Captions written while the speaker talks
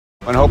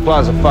When Hope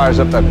Plaza fires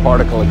up that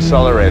particle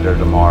accelerator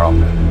tomorrow,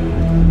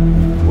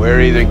 we're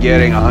either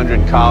getting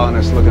 100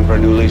 colonists looking for a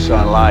new lease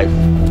on life,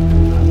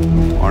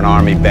 or an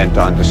army bent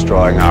on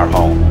destroying our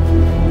home.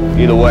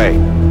 Either way,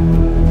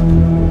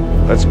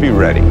 let's be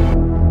ready.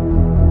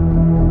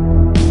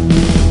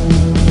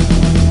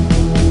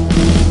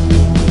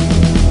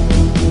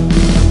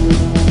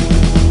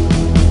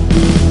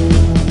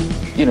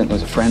 You didn't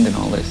lose a friend in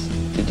all this,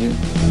 did you?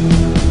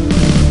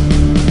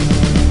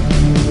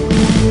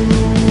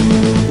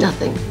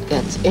 Nothing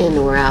gets in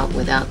or out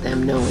without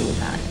them knowing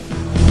about it.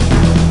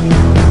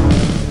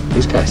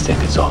 These guys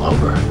think it's all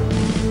over,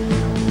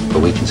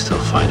 but we can still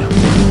fight them.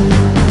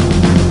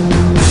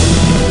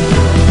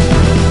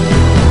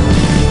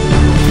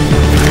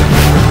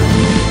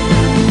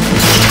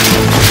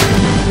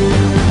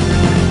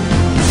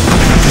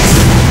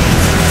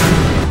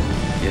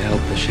 You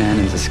helped the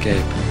Shannons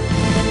escape.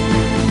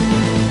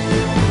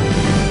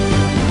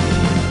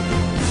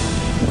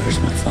 Where's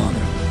my father?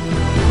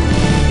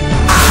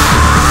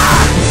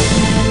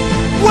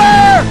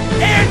 Where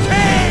is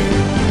he?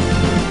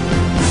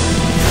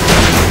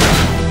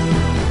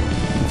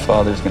 My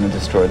father's gonna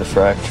destroy the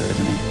fracture,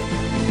 isn't he?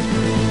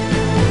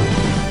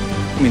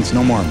 It means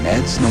no more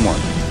meds, no more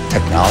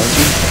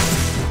technology.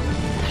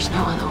 There's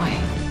no other way.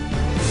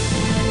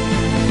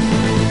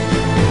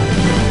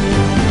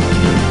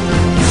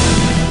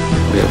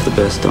 We have the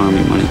best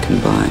army money can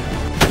buy.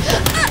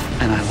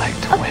 And I like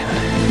to win.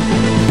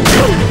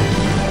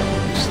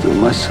 Still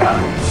my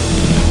son.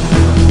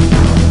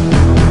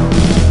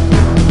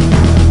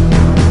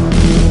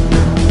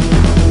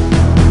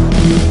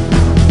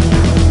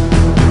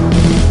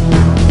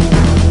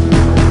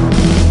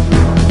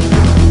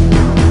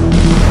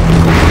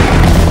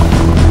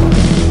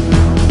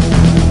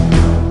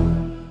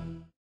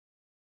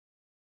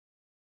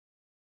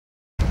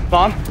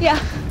 Mom? Yeah.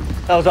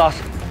 That was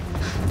awesome.